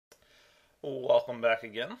Welcome back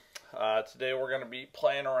again. Today we're going to be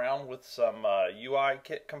playing around with some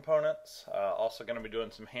UIKit components. Also going to be doing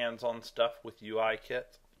some hands-on stuff with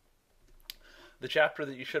UIKit. The chapter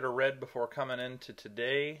that you should have read before coming into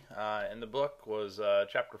today in the book was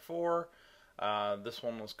chapter 4. This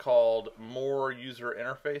one was called More User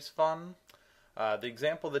Interface Fun. The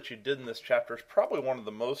example that you did in this chapter is probably one of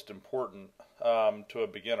the most important to a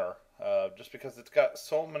beginner, just because it's got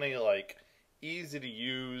so many easy to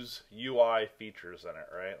use UI features in it,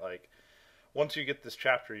 right? Like, once you get this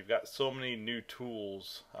chapter, you've got so many new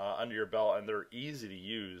tools under your belt, and they're easy to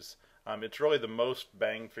use. It's really the most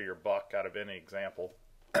bang for your buck out of any example.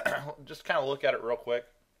 Just kind of look at it real quick.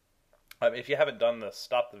 If you haven't done this,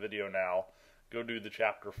 stop the video now, go do the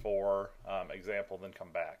chapter 4 example, then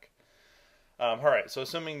come back. Alright, so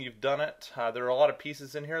assuming you've done it, there are a lot of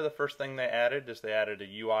pieces in here. The first thing they added is they added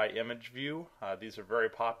a UI image view. These are very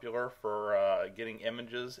popular for getting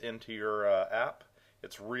images into your app.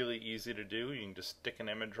 It's really easy to do. You can just stick an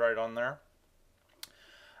image right on there.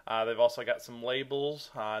 They've also got some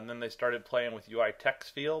labels, and then they started playing with UI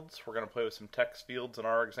text fields. We're going to play with some text fields in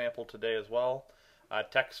our example today as well.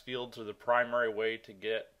 Text fields are the primary way to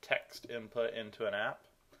get text input into an app.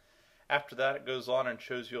 After that, it goes on and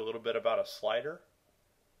shows you a little bit about a slider.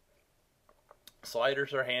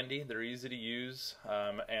 Sliders are handy, they're easy to use,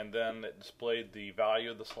 and then it displayed the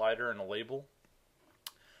value of the slider in a label.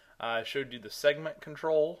 I showed you the segment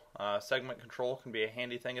control. Segment control can be a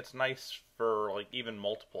handy thing. It's nice for even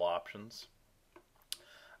multiple options.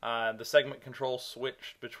 The segment control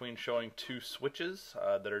switched between showing two switches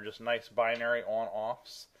that are just nice binary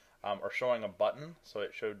on-offs, or showing a button, so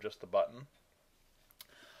it showed just the button.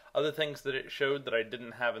 Other things that it showed that I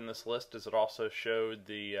didn't have in this list is it also showed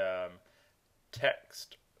the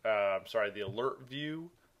the alert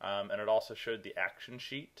view, and it also showed the action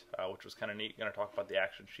sheet, which was kind of neat. I'm going to talk about the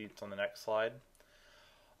action sheets on the next slide.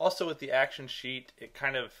 Also with the action sheet, it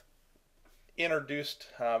kind of introduced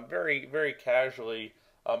very, very casually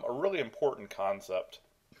a really important concept,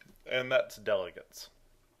 and that's delegates.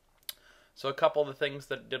 So a couple of the things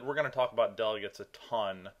that it did, we're going to talk about delegates a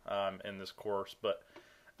ton in this course, but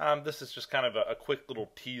this is just kind of a quick little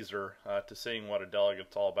teaser to seeing what a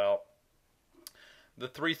delegate's all about. The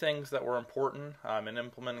three things that were important in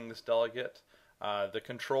implementing this delegate: the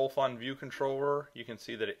control fun view controller, you can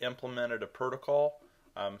see that it implemented a protocol.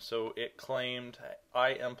 So it claimed,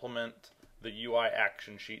 I implement the UI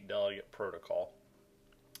action sheet delegate protocol.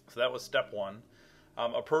 So that was step one.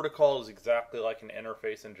 A protocol is exactly like an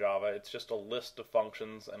interface in Java. It's just a list of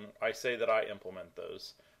functions, and I say that I implement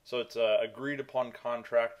those. So it's an agreed upon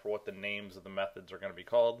contract for what the names of the methods are going to be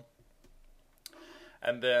called.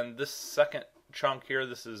 And then this second chunk here,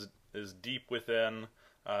 this is deep within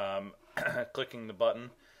clicking the button.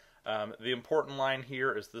 The important line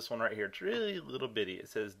here is this one right here. It's really little bitty. It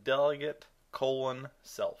says delegate :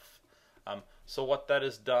 self. So what that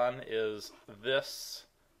has done is this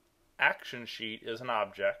action sheet is an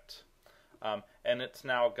object, and it's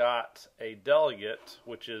now got a delegate,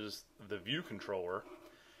 which is the view controller.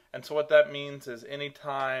 And so what that means is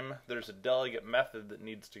anytime there's a delegate method that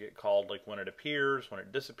needs to get called, like when it appears, when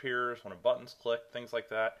it disappears, when a button's clicked, things like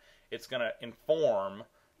that, it's going to inform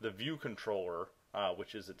the view controller,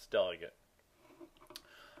 which is its delegate.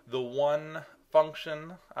 The one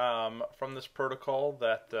function from this protocol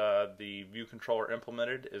that the view controller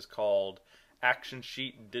implemented is called action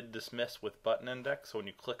sheet did dismiss with button index. So when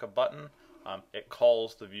you click a button, it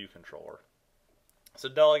calls the view controller. So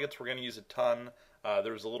delegates we're going to use a ton.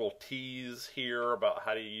 There's a little tease here about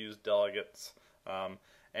how to use delegates,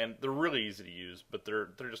 and they're really easy to use, but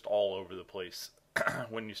they're just all over the place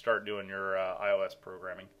when you start doing your iOS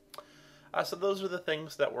programming. So those are the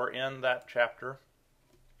things that were in that chapter.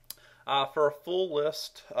 For a full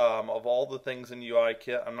list of all the things in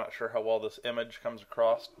UIKit, I'm not sure how well this image comes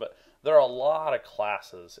across, but there are a lot of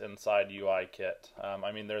classes inside UIKit.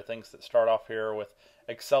 I mean, there are things that start off here with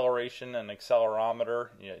acceleration and accelerometer.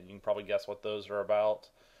 You can probably guess what those are about.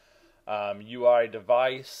 UI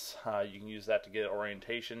device, you can use that to get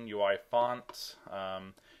orientation. UI font,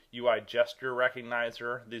 UI gesture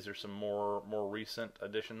recognizer. These are some more recent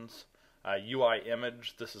additions. UI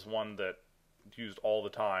image, this is one that used all the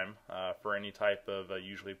time for any type of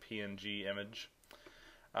usually PNG image.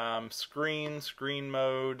 Screen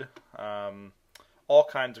mode, all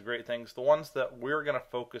kinds of great things. The ones that we're going to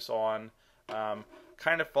focus on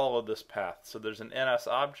kind of follow this path. So there's an NS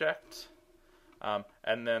object,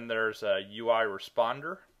 and then there's a UI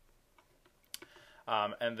responder,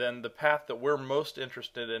 and then the path that we're most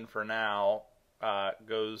interested in for now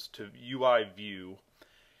goes to UI view.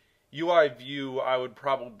 UI view, I would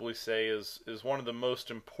probably say, is one of the most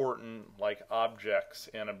important like objects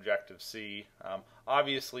in Objective-C.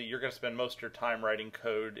 Obviously, you're going to spend most of your time writing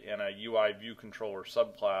code in a UI view controller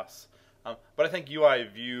subclass, but I think UI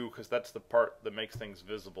view, because that's the part that makes things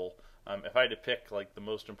visible. If I had to pick like the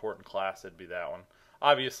most important class, it'd be that one.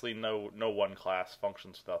 Obviously, no one class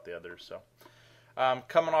functions without the others. So,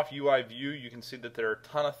 coming off UI view, you can see that there are a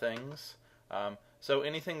ton of things. So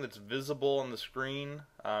anything that's visible on the screen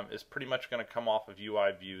is pretty much going to come off of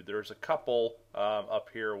UI view. There's a couple up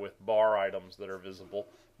here with bar items that are visible,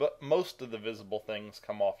 but most of the visible things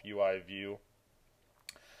come off UI view.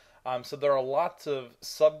 So there are lots of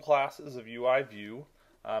subclasses of UI view.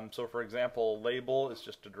 So for example, label is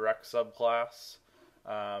just a direct subclass.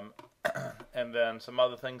 And then some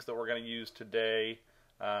other things that we're going to use today,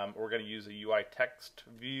 we're going to use a UI text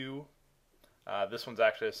view. This one's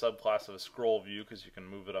actually a subclass of a scroll view because you can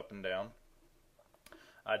move it up and down.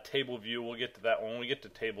 Table view, we'll get to that when we get to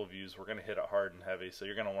table views. We're going to hit it hard and heavy, so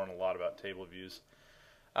you're going to learn a lot about table views.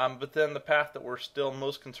 But then the path that we're still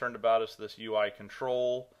most concerned about is this UI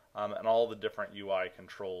control and all the different UI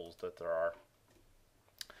controls that there are.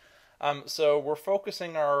 So we're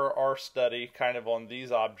focusing our study kind of on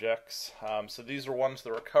these objects. So these are ones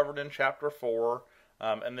that were covered in Chapter 4.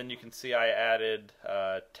 And then you can see I added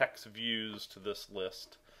text views to this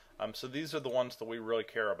list. So these are the ones that we really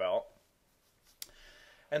care about.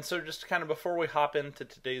 And so just kind of before we hop into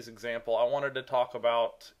today's example, I wanted to talk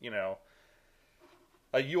about,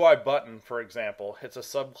 a UI button, for example. It's a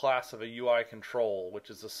subclass of a UI control, which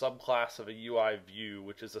is a subclass of a UI view,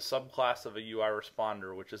 which is a subclass of a UI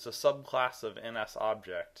responder, which is a subclass of NS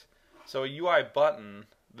object. So a UI button,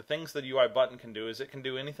 the things that a UI button can do is it can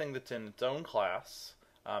do anything that's in its own class,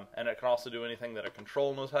 and it can also do anything that a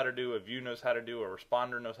control knows how to do, a view knows how to do, a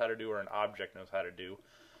responder knows how to do, or an object knows how to do.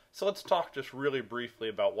 So let's talk just really briefly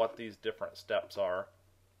about what these different steps are.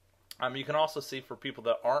 You can also see for people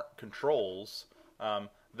that aren't controls,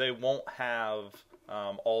 they won't have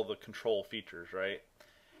all the control features, right?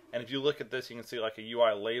 And if you look at this, you can see like a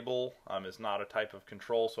UI label is not a type of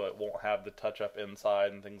control, so it won't have the touch-up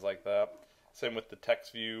inside and things like that. Same with the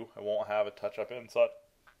text view, it won't have a touch-up inside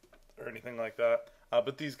or anything like that,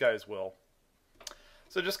 but these guys will.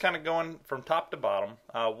 So just kind of going from top to bottom,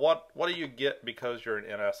 what do you get because you're an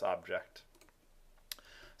NS object?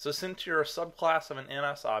 So since you're a subclass of an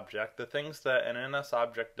NS object, the things that an NS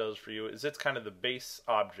object does for you is it's kind of the base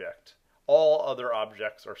object. All other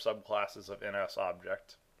objects are subclasses of NS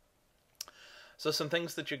object. So some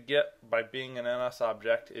things that you get by being an NS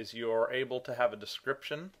object is you're able to have a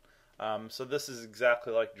description. So this is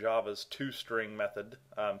exactly like Java's toString method.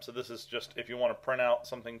 So this is just if you want to print out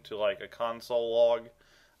something to like a console log,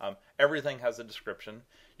 everything has a description.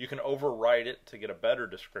 You can overwrite it to get a better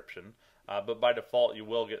description, but by default you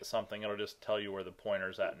will get something. It'll just tell you where the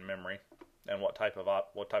pointer's at in memory and what type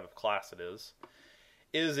of class it is.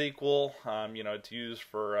 Is equal, it's used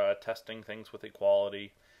for testing things with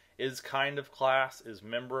equality. Is kind of class, is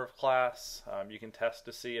member of class. You can test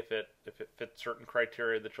to see if it fits certain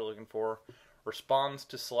criteria that you're looking for. Responds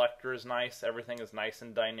to selector is nice. Everything is nice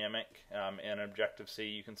and dynamic. In Objective-C,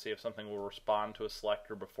 you can see if something will respond to a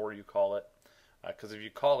selector before you call it. Because if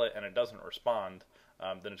you call it and it doesn't respond,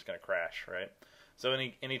 then it's going to crash, right? So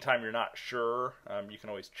anytime you're not sure, you can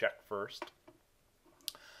always check first.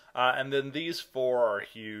 And then these four are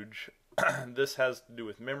huge. This has to do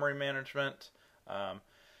with memory management.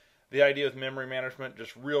 The idea with memory management,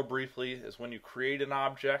 just real briefly, is when you create an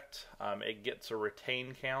object, it gets a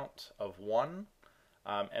retain count of 1.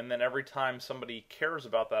 And then every time somebody cares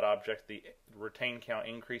about that object, the retain count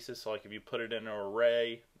increases. So like if you put it in an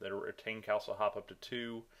array, the retain count will hop up to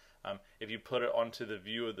 2. If you put it onto the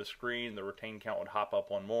view of the screen, the retain count would hop up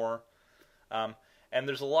 1 more. And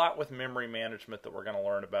there's a lot with memory management that we're going to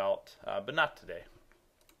learn about, but not today.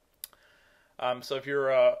 So if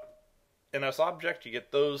you're NS object, you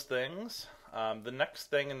get those things. The next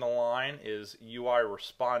thing in the line is UI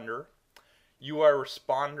responder. UI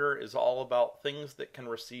responder is all about things that can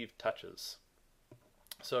receive touches.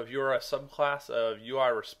 So if you're a subclass of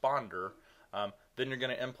UI responder, then you're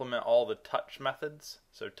going to implement all the touch methods.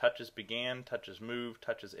 So touches began, touches moved,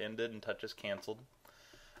 touches ended, and touches canceled.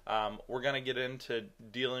 We're going to get into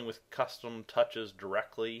dealing with custom touches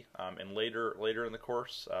directly later in the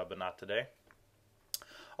course, but not today.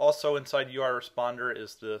 Also inside UI responder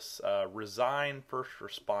is this resign first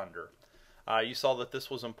responder. You saw that this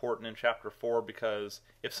was important in Chapter 4 because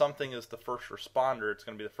if something is the first responder, it's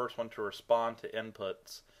going to be the first one to respond to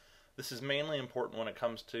inputs. This is mainly important when it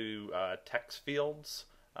comes to text fields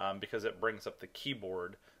because it brings up the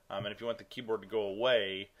keyboard. And if you want the keyboard to go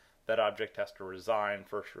away, that object has to resign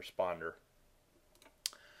first responder.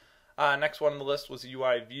 Next one on the list was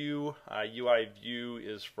UI view. UI view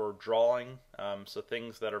is for drawing, so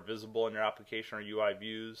things that are visible in your application are UI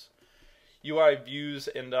views. UI views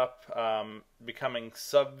end up becoming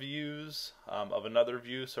subviews of another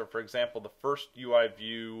view. So for example, the first UI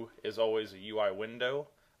view is always a UI window.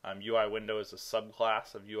 UI window is a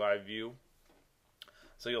subclass of UI view.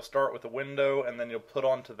 So you'll start with a window and then you'll put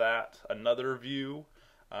onto that another view.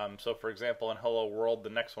 So for example, in Hello World, the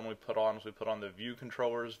next one we put on is we put on the view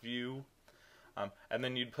controller's view. And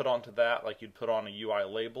then you'd put onto that like you'd put on a UI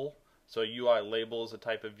label. So a UI label is a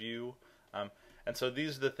type of view. And so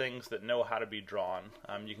these are the things that know how to be drawn.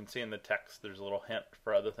 You can see in the text there's a little hint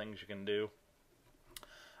for other things you can do.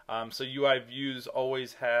 So UI views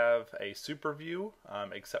always have a super view,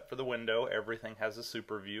 except for the window. Everything has a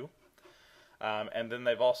super view. And then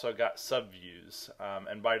they've also got subviews.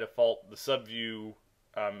 And by default, the subview,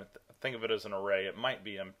 think of it as an array. It might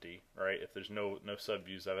be empty, right, if there's no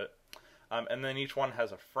subviews of it. And then each one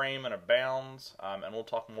has a frame and a bounds, and we'll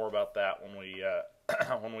talk more about that when we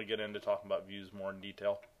when we get into talking about views more in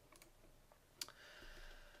detail.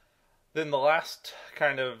 Then the last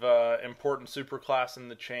kind of important superclass in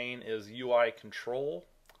the chain is UI control.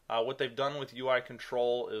 What they've done with UI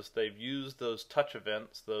control is they've used those touch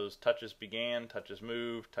events, those touches began, touches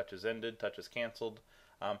moved, touches ended, touches canceled,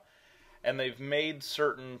 and they've made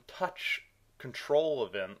certain touch control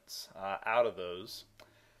events out of those.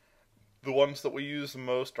 The ones that we use the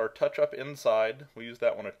most are touch up inside. We use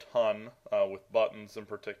that one a ton with buttons in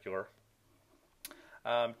particular.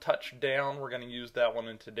 Touch down, we're going to use that one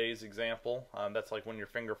in today's example. That's like when your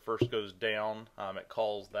finger first goes down, it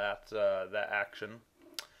calls that that action.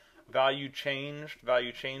 Value changed.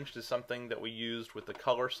 Value changed is something that we used with the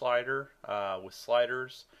color slider, with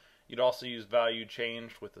sliders. You'd also use value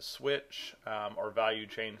changed with the switch, or value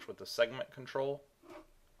changed with the segment control.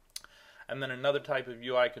 And then another type of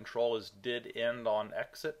UI control is did end on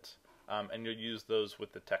exit, and you'll use those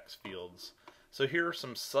with the text fields. So here are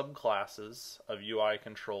some subclasses of UI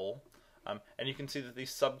control, and you can see that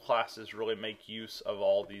these subclasses really make use of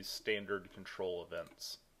all these standard control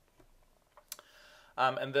events.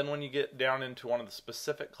 And then when you get down into one of the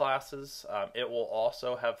specific classes, it will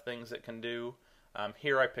also have things it can do.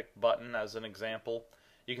 Here I picked button as an example.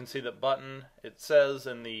 You can see that button, it says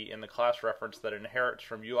in the class reference that it inherits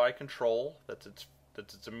from UI control, that's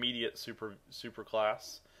its immediate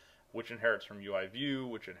superclass, which inherits from UI view,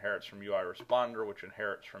 which inherits from UI responder, which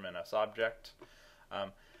inherits from NS object.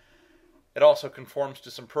 It also conforms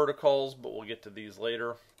to some protocols, but we'll get to these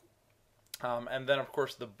later. And then of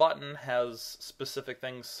course the button has specific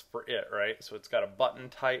things for it, right? So it's got a button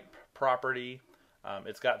type property.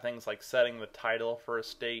 It's got things like setting the title for a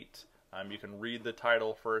state. You can read the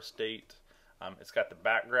title for a state. It's got the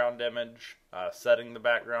background image, setting the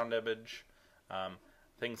background image,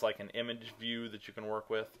 things like an image view that you can work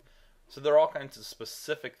with. So there are all kinds of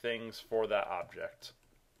specific things for that object.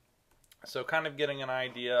 So kind of getting an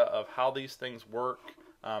idea of how these things work,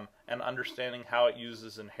 and understanding how it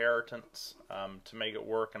uses inheritance to make it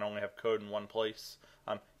work and only have code in one place.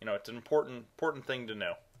 It's an important thing to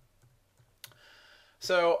know.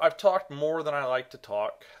 So I've talked more than I like to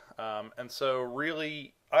talk. And so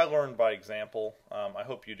really, I learned by example. I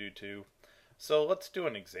hope you do too. So let's do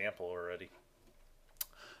an example already.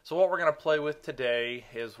 So what we're going to play with today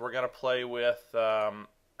is we're going to play with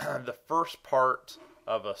the first part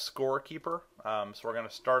of a scorekeeper. So we're going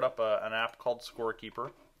to start up an app called Scorekeeper.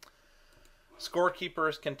 Scorekeeper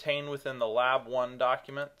is contained within the Lab 1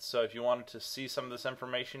 document. So if you wanted to see some of this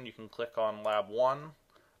information, you can click on Lab 1.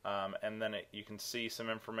 And then you can see some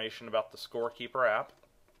information about the Scorekeeper app.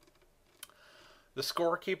 The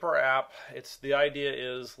Scorekeeper app, the idea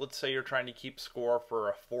is, let's say you're trying to keep score for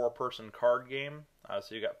a 4-person card game.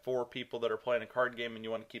 So you got 4 people that are playing a card game and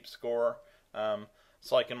you want to keep score.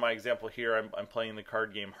 So like in my example here, I'm playing the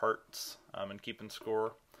card game Hearts and keeping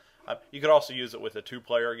score. You could also use it with a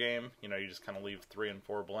 2-player game. You just kind of leave 3 and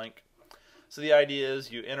 4 blank. So the idea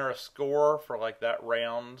is you enter a score for like that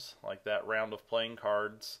round of playing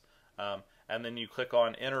cards, and then you click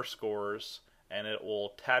on enter scores, and it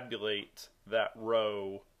will tabulate that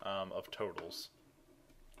row of totals.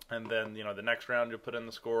 And then the next round you'll put in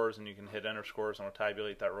the scores, and you can hit enter scores, and it'll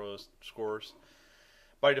tabulate that row of scores.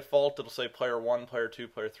 By default, it'll say player 1, player 2,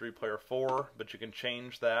 player 3, player 4, but you can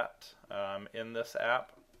change that in this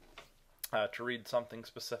app to read something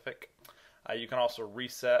specific. You can also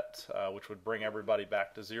reset, which would bring everybody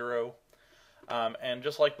back to 0. And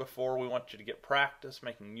just like before, we want you to get practice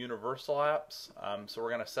making universal apps. So we're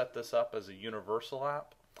going to set this up as a universal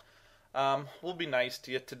app. We'll be nice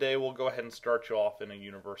to you. Today we'll go ahead and start you off in a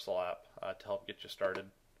universal app to help get you started.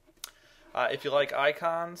 If you like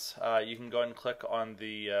icons, you can go ahead and click on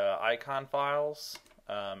the icon files,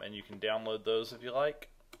 and you can download those if you like.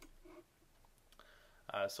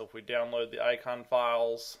 So if we download the icon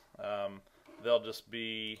files, they'll just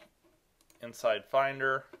be inside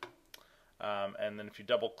Finder, and then if you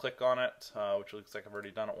double click on it, which looks like I've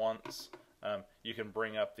already done it once, you can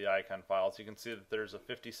bring up the icon files. You can see that there's a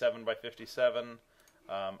 57 by 57,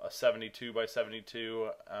 a 72 by 72,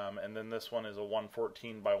 and then this one is a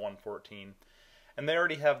 114 by 114. And they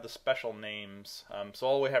already have the special names, so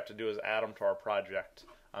all we have to do is add them to our project,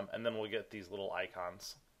 and then we'll get these little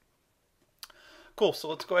icons. Cool, so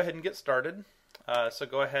let's go ahead and get started. So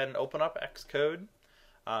go ahead and open up Xcode,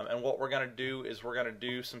 and what we're going to do is we're going to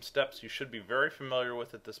do some steps you should be very familiar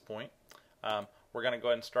with at this point. We're going to go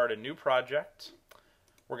ahead and start a new project.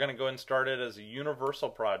 We're going to go ahead and start it as a universal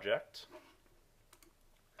project.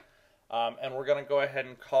 And we're going to go ahead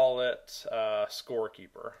and call it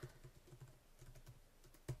Scorekeeper.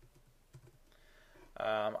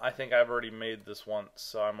 I think I've already made this once,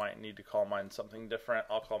 so I might need to call mine something different.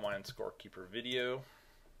 I'll call mine Scorekeeper Video.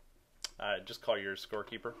 Just call yours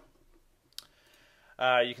Scorekeeper.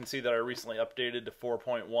 You can see that I recently updated to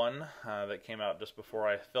 4.1. That came out just before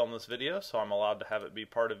I filmed this video, so I'm allowed to have it be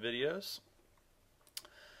part of videos.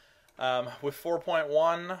 With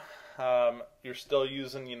 4.1, you're still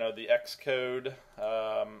using, the Xcode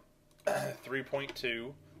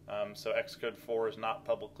 3.2. So Xcode 4 is not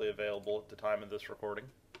publicly available at the time of this recording.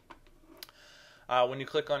 When you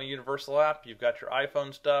click on a universal app, you've got your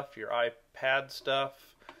iPhone stuff, your iPad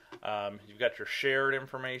stuff, you've got your shared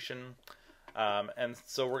information, and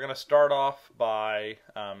so we're going to start off by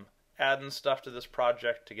adding stuff to this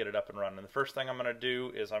project to get it up and running. And the first thing I'm going to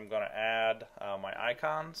do is I'm going to add my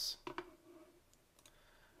icons.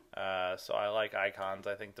 So I like icons,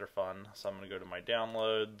 I think they're fun, so I'm going to go to my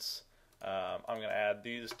downloads. I'm going to add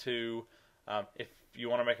these two. If you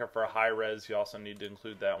want to make it for a high res, you also need to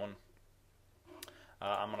include that one.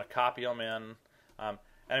 I'm going to copy them in. And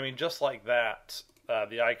I mean, just like that,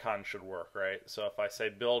 the icon should work, right? So if I say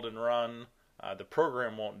build and run, the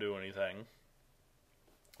program won't do anything.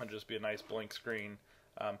 It'll just be a nice blank screen.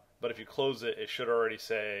 But if you close it, it should already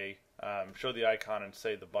say, show the icon and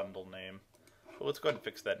say the bundle name. But let's go ahead and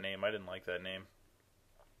fix that name. I didn't like that name.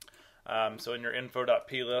 So in your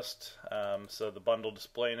info.plist, so the bundle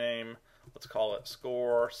display name, let's call it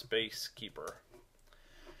Score Space Keeper.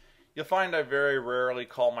 You'll find I very rarely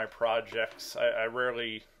call my projects. I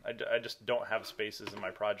just don't have spaces in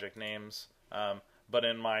my project names. But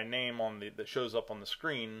in my name that shows up on the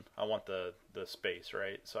screen, I want the space,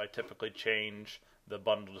 right? So I typically change the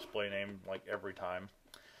bundle display name like every time.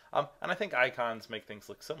 And I think icons make things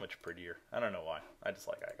look so much prettier. I don't know why. I just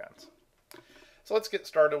like icons. So let's get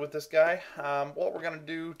started with this guy. What we're going to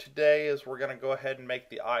do today is we're going to go ahead and make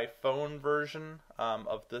the iPhone version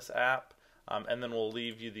of this app, and then we'll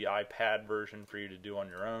leave you the iPad version for you to do on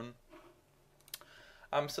your own.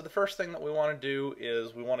 So the first thing that we want to do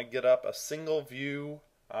is we want to get up a single view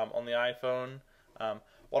on the iPhone.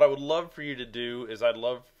 What I would love for you to do is I'd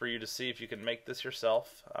love for you to see if you can make this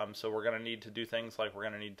yourself. So we're going to need to do things like we're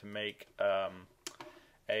going to need to make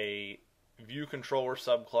a view controller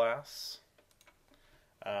subclass.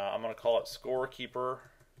 I'm going to call it Scorekeeper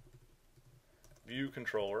View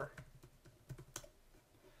Controller.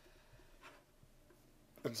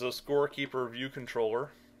 And so Scorekeeper View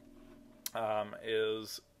Controller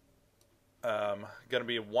is going to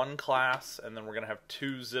be one class, and then we're going to have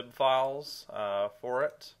two zip files for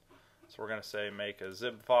it. So we're going to say make a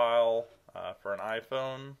zip file for an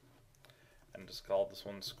iPhone, and just call this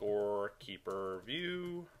one Scorekeeper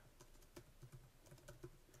View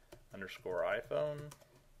underscore iPhone.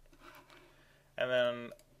 And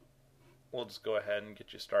then we'll just go ahead and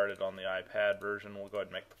get you started on the iPad version. We'll go ahead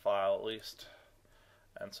and make the file at least.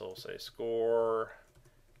 And so we'll say Scorekeeper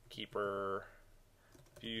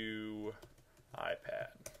View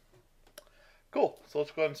iPad. Cool. So let's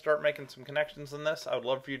go ahead and start making some connections in this. I would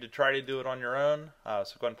love for you to try to do it on your own.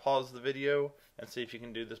 So go ahead and pause the video and see if you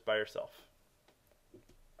can do this by yourself.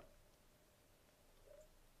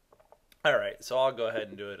 Alright, so I'll go ahead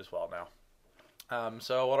and do it as well now.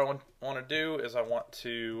 So what I want to do is I want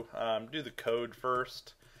to do the code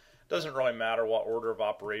first. Doesn't really matter what order of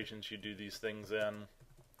operations you do these things in,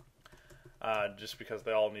 just because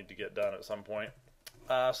they all need to get done at some point.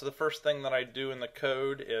 So the first thing that I do in the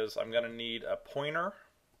code is I'm going to need a pointer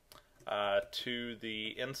to the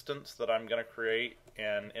instance that I'm going to create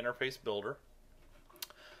in Interface Builder.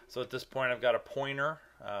 So at this point I've got a pointer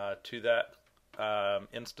to that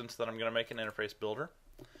instance that I'm going to make in Interface Builder.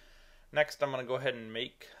 Next, I'm going to go ahead and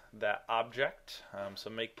make that object, so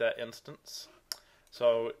make that instance.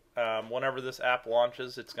 So whenever this app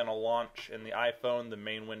launches, it's going to launch in the iPhone, the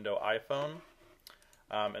main window iPhone.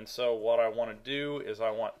 And so what I want to do is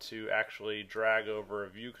I want to actually drag over a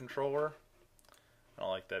view controller. I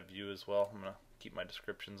don't like that view as well. I'm going to keep my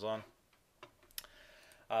descriptions on.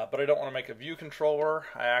 But I don't want to make a view controller.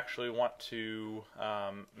 I actually want to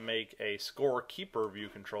make a score keeper view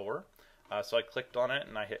controller. So I clicked on it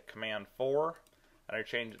and I hit Command 4 and I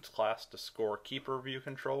changed its class to score keeper view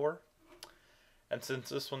controller. And since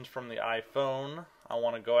this one's from the iPhone, I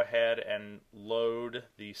want to go ahead and load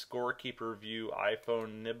the score keeper view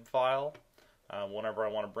iPhone nib file whenever I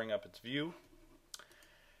want to bring up its view.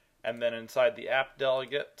 And then inside the app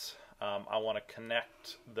delegate, I want to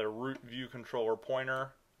connect the root view controller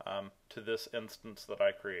pointer to this instance that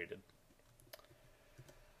I created.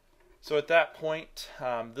 So at that point,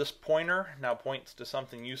 this pointer now points to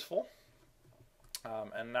something useful.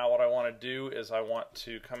 And now what I want to do is I want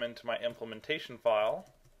to come into my implementation file.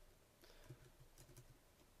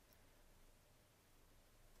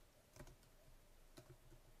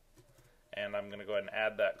 And I'm going to go ahead and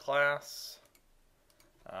add that class.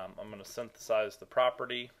 I'm going to synthesize the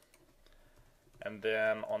property. And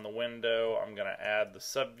then on the window, I'm going to add the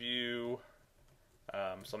subview. So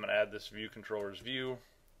I'm going to add this view controller's view.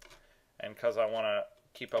 And because I want to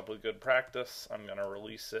keep up with good practice, I'm going to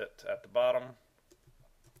release it at the bottom.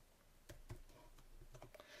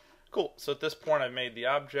 Cool, so at this point I've made the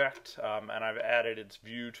object and I've added its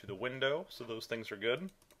view to the window, so those things are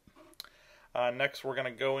good. Next we're going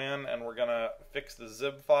to go in and we're going to fix the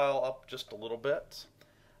zip file up just a little bit.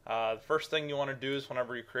 The first thing you want to do is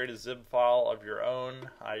whenever you create a zip file of your own,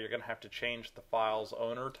 you're going to have to change the file's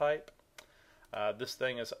owner type. This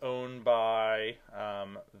thing is owned by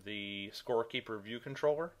the scorekeeper view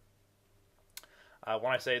controller.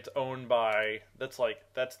 When I say it's owned by, that's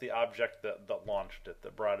the object that launched it,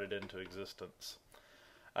 that brought it into existence.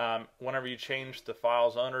 Whenever you change the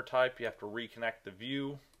file's owner type, you have to reconnect the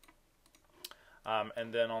view.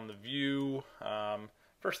 And then on the view,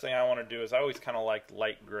 first thing I want to do is I always kind of like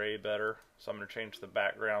light gray better, so I'm going to change the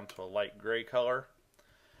background to a light gray color.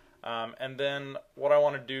 And then what I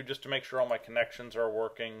want to do, just to make sure all my connections are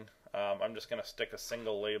working, I'm just going to stick a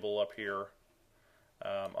single label up here.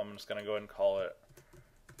 I'm just going to go ahead and call it,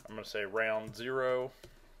 I'm going to say round 0.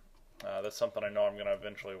 That's something I know I'm going to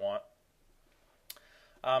eventually want.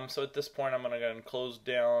 So at this point I'm going to go ahead and close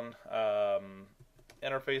down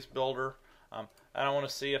interface builder. And I want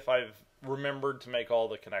to see if I've remembered to make all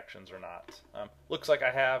the connections or not. Looks like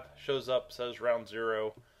I have. Shows up, says round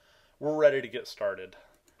 0. We're ready to get started.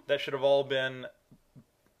 That should have all been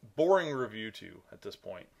boring review to at this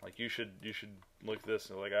point. Like you should look at this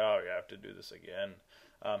and be like, oh, you have to do this again.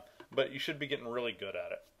 But you should be getting really good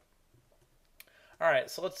at it.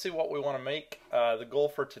 Alright, so let's see what we want to make. The goal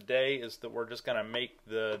for today is that we're just going to make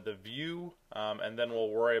the view, and then we'll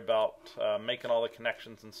worry about making all the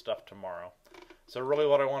connections and stuff tomorrow. So really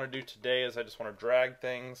what I want to do today is I just want to drag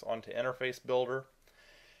things onto Interface Builder.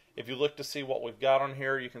 If you look to see what we've got on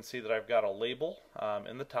here, you can see that I've got a label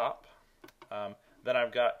in the top. Then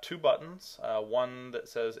I've got 2 buttons, one that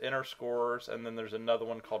says Enter Scores, and then there's another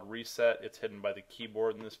one called Reset. It's hidden by the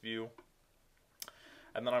keyboard in this view.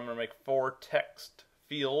 And then I'm going to make 4 text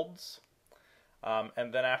fields.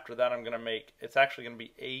 And then after that I'm going to make, it's actually going to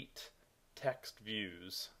be 8 text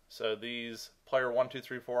views. So these player 1, 2,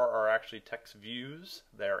 3, 4 are actually text views.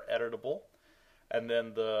 They're editable. And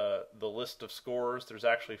then the list of scores, there's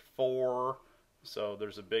actually 4. So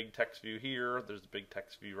there's a big text view here, there's a big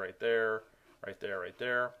text view right there, right there, right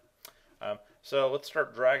there. So let's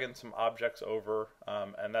start dragging some objects over,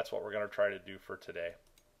 and that's what we're going to try to do for today.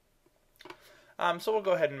 So we'll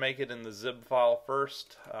go ahead and make it in the zip file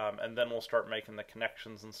first, and then we'll start making the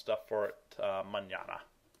connections and stuff for it mañana.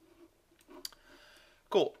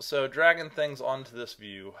 Cool, so dragging things onto this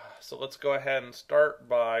view. So let's go ahead and start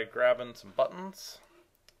by grabbing some buttons.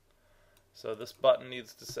 So this button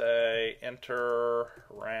needs to say enter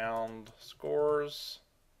round scores.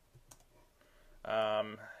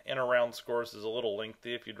 Enter round scores is a little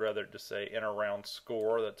lengthy. If you'd rather just say enter round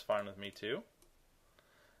score, that's fine with me too.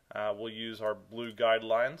 We'll use our blue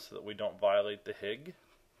guidelines so that we don't violate the HIG.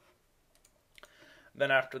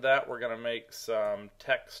 Then after that we're going to make some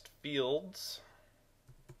text fields.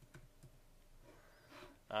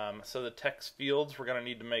 So the text fields, we're going to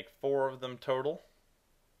need to make 4 of them total.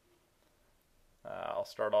 I'll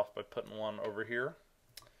start off by putting one over here.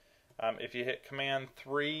 If you hit Command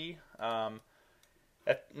 3,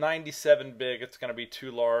 at 97 big it's going to be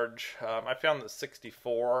too large. I found that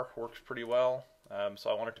 64 works pretty well, so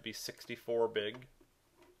I want it to be 64 big.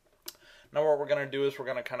 Now what we're going to do is we're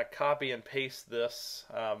going to kind of copy and paste this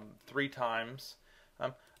 3 times.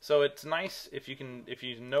 So it's nice if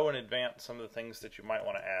you know in advance some of the things that you might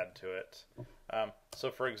want to add to it. So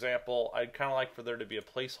for example, I'd kind of like for there to be a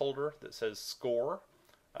placeholder that says score,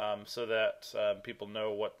 so that people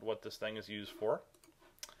know what this thing is used for.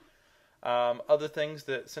 Other things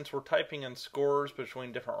that, since we're typing in scores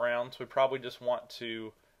between different rounds, we probably just want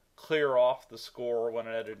to clear off the score when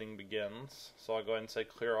editing begins. So I'll go ahead and say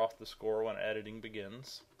clear off the score when editing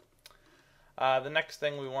begins. The next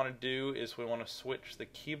thing we want to do is we want to switch the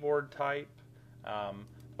keyboard type.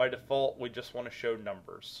 By default, we just want to show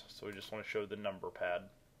numbers, so we just want to show the number pad.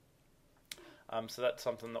 So that's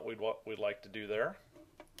something that we'd like to do there.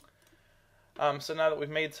 So now that we've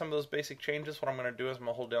made some of those basic changes, what I'm going to do is I'm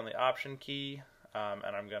going to hold down the Option key,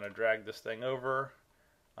 and I'm going to drag this thing over,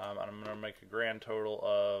 and I'm going to make a grand total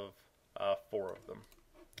of 4 of them.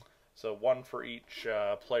 So 1 for each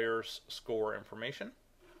player's score information.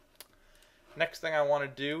 Next thing I want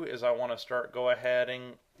to do is I want to start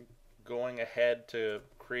going ahead to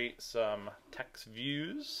create some text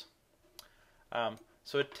views.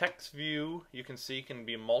 So a text view, you can see, can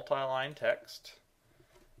be multi-line text.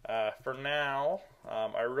 For now,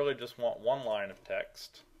 I really just want 1 line of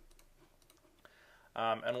text.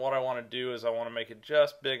 And what I want to do is I want to make it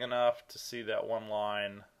just big enough to see that 1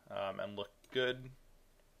 line and look good.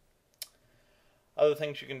 Other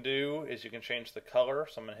things you can do is you can change the color.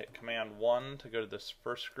 So I'm going to hit Command 1 to go to this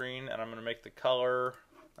first screen, and I'm going to make the color,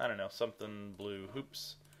 I don't know, something blue.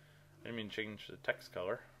 Oops, I didn't mean to change the text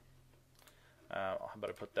color. How about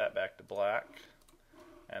I put that back to black,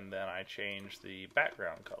 and then I change the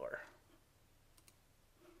background color.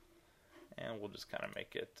 And we'll just kind of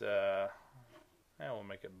make it, we'll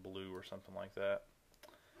make it blue or something like that.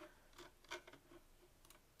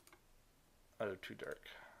 Oh, too dark.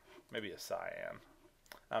 Maybe a cyan.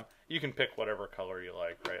 You can pick whatever color you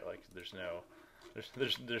like, right? Like there's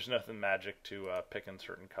nothing magic to picking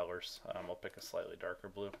certain colors. I'll pick a slightly darker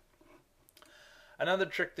blue. Another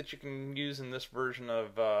trick that you can use in this version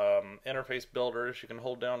of Interface Builder is you can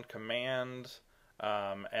hold down Command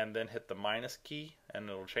and then hit the minus key, and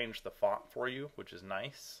it'll change the font for you, which is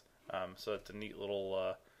nice. So it's a neat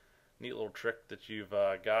little trick that you've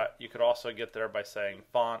got. You could also get there by saying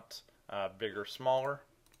font bigger, smaller.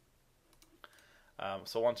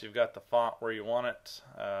 So once you've got the font where you want it,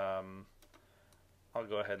 I'll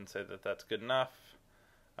go ahead and say that that's good enough.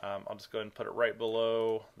 I'll just go ahead and put it right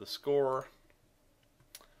below the score.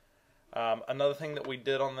 Another thing that we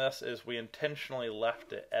did on this is we intentionally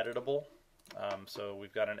left it editable. So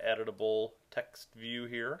we've got an editable text view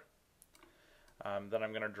here. Then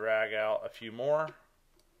I'm going to drag out a few more.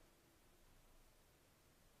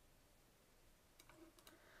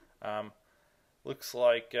 Looks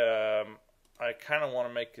like I kind of want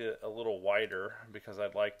to make it a little wider because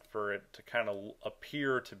I'd like for it to kind of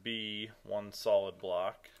appear to be one solid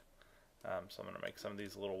block. So I'm going to make some of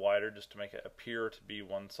these a little wider just to make it appear to be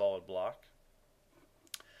one solid block.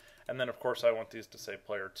 And then of course I want these to say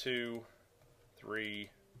player 2, 3,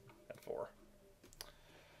 and 4.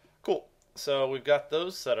 Cool. So we've got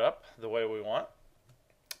those set up the way we want.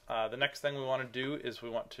 The next thing we want to do is we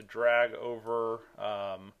want to drag over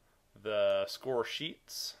the score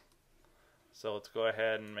sheets. So let's go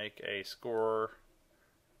ahead and make a score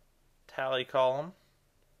tally column.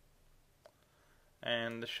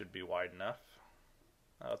 And this should be wide enough.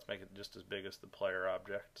 Let's make it just as big as the player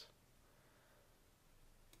object.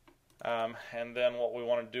 And then what we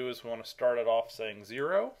want to do is we want to start it off saying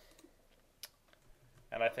 0.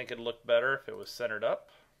 And I think it'd look better if it was centered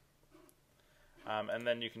up. And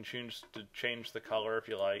then you can choose to change the color if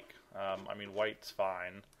you like. I mean, white's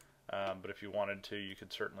fine. But if you wanted to, you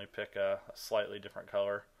could certainly pick a slightly different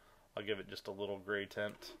color. I'll give it just a little gray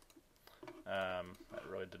tint. That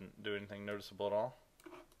really didn't do anything noticeable at all.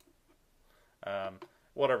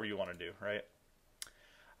 Whatever you want to do, right?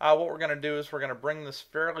 What we're going to do is we're going to bring this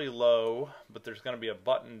fairly low, but there's going to be a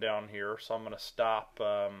button down here, so I'm going to stop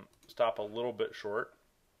a little bit short.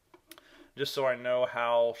 Just so I know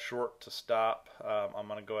how short to stop, I'm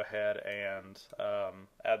going to go ahead and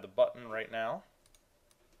add the button right now.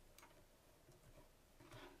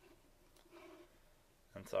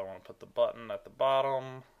 And so I want to put the button at the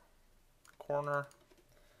bottom corner,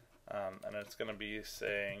 and it's going to be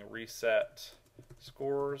saying reset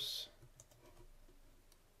scores,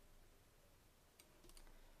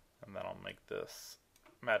 and then I'll make this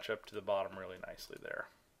match up to the bottom really nicely there.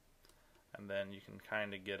 And then you can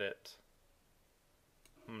kind of get it,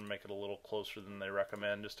 I'm going to make it a little closer than they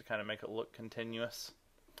recommend just to kind of make it look continuous.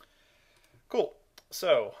 Cool.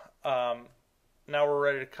 So now we're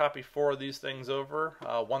ready to copy 4 of these things over.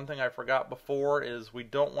 One thing I forgot before is we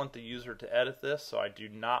don't want the user to edit this, so I do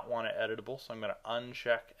not want it editable, so I'm going to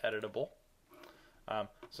uncheck editable.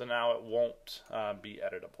 So now it won't be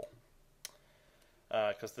editable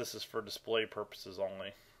because this is for display purposes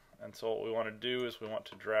only. And so what we want to do is we want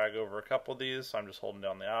to drag over a couple of these. So I'm just holding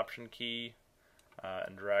down the Option key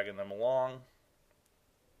and dragging them along.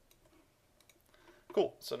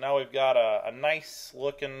 Cool. So now we've got a nice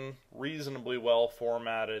looking, reasonably well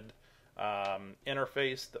formatted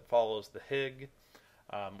interface that follows the HIG.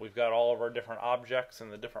 We've got all of our different objects in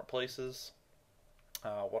the different places.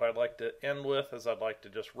 What I'd like to end with is I'd like to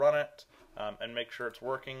just run it and make sure it's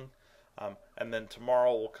working. And then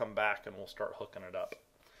tomorrow we'll come back and we'll start hooking it up.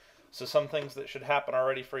 So some things that should happen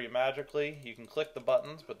already for you magically. You can click the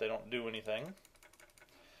buttons, but they don't do anything.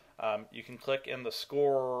 You can click in the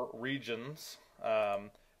score regions,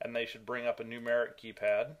 and they should bring up a numeric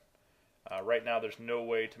keypad. Right now there's no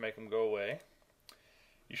way to make them go away.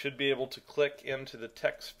 You should be able to click into the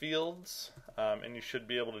text fields, and you should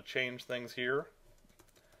be able to change things here.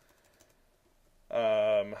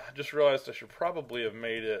 Just realized I should probably have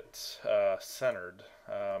made it centered,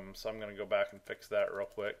 so I'm going to go back and fix that real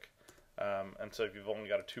quick. And so if you've only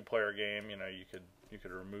got a 2-player game, you know, you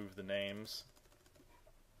could remove the names.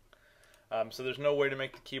 So there's no way to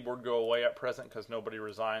make the keyboard go away at present because nobody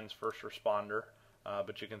resigns first responder.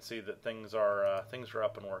 But you can see that things are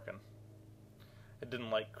up and working. It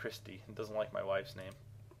didn't like Christy. It doesn't like my wife's name.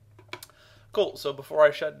 Cool. So before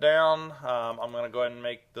I shut down, I'm going to go ahead and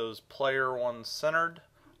make those player ones centered,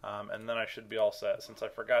 and then I should be all set. Since I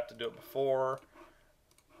forgot to do it before,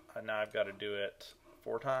 now I've got to do it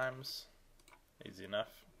 4 times. Easy enough.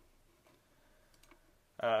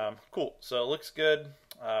 Cool. So it looks good.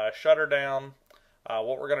 Shut her down.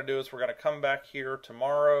 What we're going to do is we're going to come back here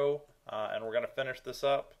tomorrow, and we're going to finish this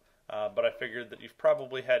up. But I figured that you've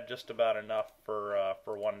probably had just about enough for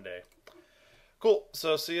one day. Cool.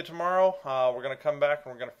 So see you tomorrow. We're going to come back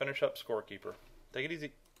and we're going to finish up Scorekeeper. Take it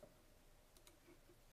easy.